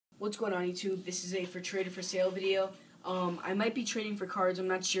What's going on, YouTube? This is a for trade or for sale video. I might be trading for cards. I'm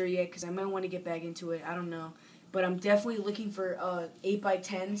not sure yet because I might want to get back into it. I don't know. But I'm definitely looking for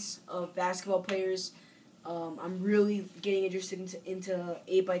 8x10's of basketball players. I'm really getting interested into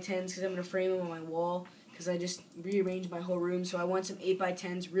 8x10's because I'm going to frame them on my wall because I just rearranged my whole room. So I want some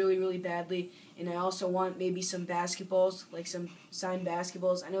 8x10's really, really badly. And I also want maybe some basketballs, like some signed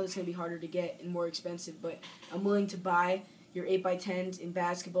basketballs. I know it's going to be harder to get and more expensive, but I'm willing to buy your 8x10's in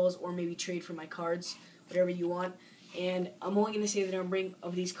basketballs or maybe trade for my cards, whatever you want. And I'm only going to say the numbering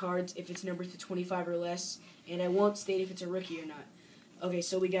of these cards if it's numbered to 25 or less, and I won't state if it's a rookie or not. Okay,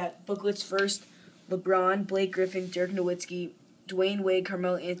 so we got booklets first. LeBron, Blake Griffin, Dirk Nowitzki, Dwayne Wade,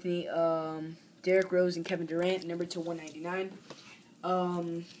 Carmelo Anthony, Derrick Rose, and Kevin Durant, numbered to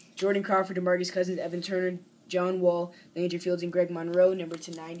 199. Jordan Crawford, DeMarcus Cousins, Evan Turner, John Wall, Landry Fields, and Greg Monroe, numbered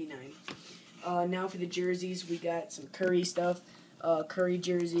to 99. Now for the jerseys, we got some Curry stuff. Curry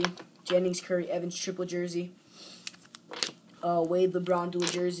jersey, Jennings, Curry, Evans triple jersey, Wade, LeBron dual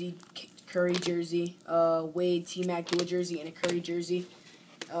jersey, Curry jersey, Wade, T-Mac dual jersey, and a Curry jersey.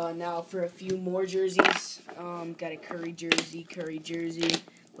 Now for a few more jerseys, got a Curry jersey,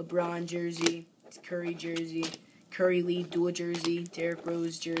 LeBron jersey, Curry jersey, Curry Lee dual jersey, Derrick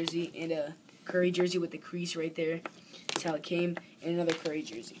Rose jersey, and a Curry jersey with the crease right there. That's how it came, and another Curry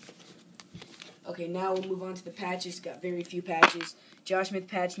jersey. Okay, now we'll move on to the patches. Got very few patches. Josh Smith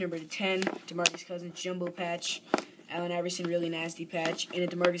patch number to 10, DeMarcus Cousins jumbo patch, Allen Iverson really nasty patch, and a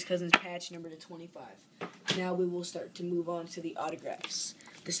DeMarcus Cousins patch number to 25. Now we will start to move on to the autographs.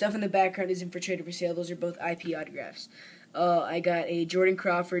 The stuff in the background isn't for trade or for sale. Those are both IP autographs. I got a Jordan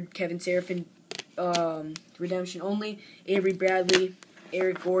Crawford, Kevin Seraphin redemption only, Avery Bradley,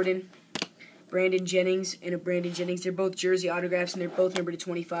 Eric Gordon, Brandon Jennings, and a Brandon Jennings. They're both jersey autographs, and they're both numbered to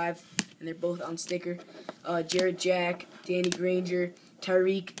 25, and they're both on sticker. Jarrett Jack, Danny Granger,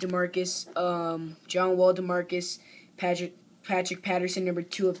 Tyreek DeMarcus, John Wall DeMarcus, Patrick Patterson, number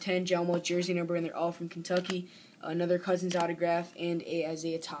 2 of 10, John Wall jersey number, and they're all from Kentucky. Another Cousins autograph, and a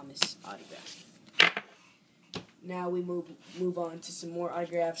Isaiah Thomas autograph. Now we move on to some more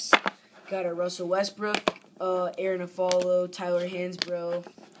autographs. Got a Russell Westbrook, Aaron Aflalo, Tyler Hansbrough,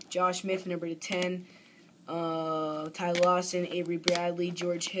 Josh Smith, number to 10, Ty Lawson, Avery Bradley,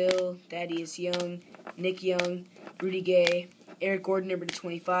 George Hill, Thaddeus Young, Nick Young, Rudy Gay, Eric Gordon, number to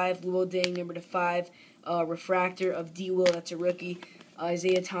 25, Luol Deng, number to 5, refractor of D. Will, that's a rookie,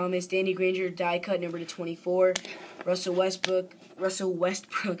 Isaiah Thomas, Danny Granger, die cut, number to 24, Russell Westbrook,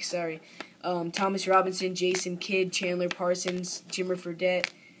 Thomas Robinson, Jason Kidd, Chandler Parsons, Jimmer Fredette,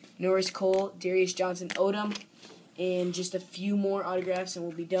 Norris Cole, Darius Johnson Odom, and just a few more autographs and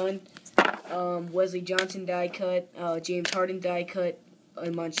we'll be done. Wesley Johnson die cut, James Harden die cut,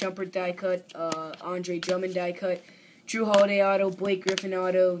 Iman Shumpert die cut, Andre Drummond die cut, Drew Holiday auto, Blake Griffin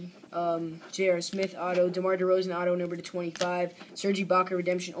auto, J.R. Smith auto, DeMar DeRozan auto number to 25, Serge Ibaka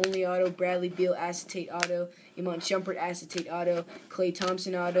redemption only auto, Bradley Beal acetate auto, Iman Shumpert acetate auto, Klay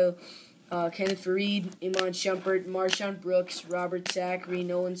Thompson auto, Kenneth Faried, Iman Shumpert, Marshawn Brooks, Robert Zachary,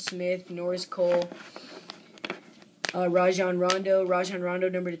 Nolan Smith, Norris Cole, Rajon Rondo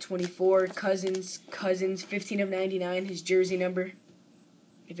number to 24, Cousins 15 of 99, his jersey number,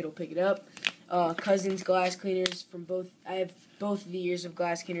 if it'll pick it up. Cousins glass cleaners from both. I have both of the years of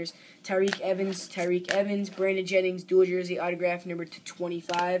glass cleaners. Tyreek Evans, Brandon Jennings dual jersey autograph number to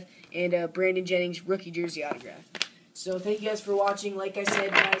 25, and Brandon Jennings rookie jersey autograph. So thank you guys for watching. Like I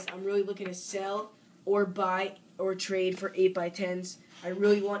said, guys, I'm really looking to sell or buy or trade for 8x10's. I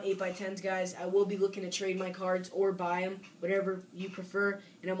really want 8x10's, guys. I will be looking to trade my cards or buy them, whatever you prefer.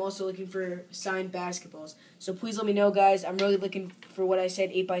 And I'm also looking for signed basketballs. So please let me know, guys. I'm really looking for what I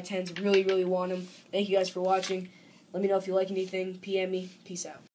said, 8x10's. Really, really want them. Thank you guys for watching. Let me know if you like anything. PM me. Peace out.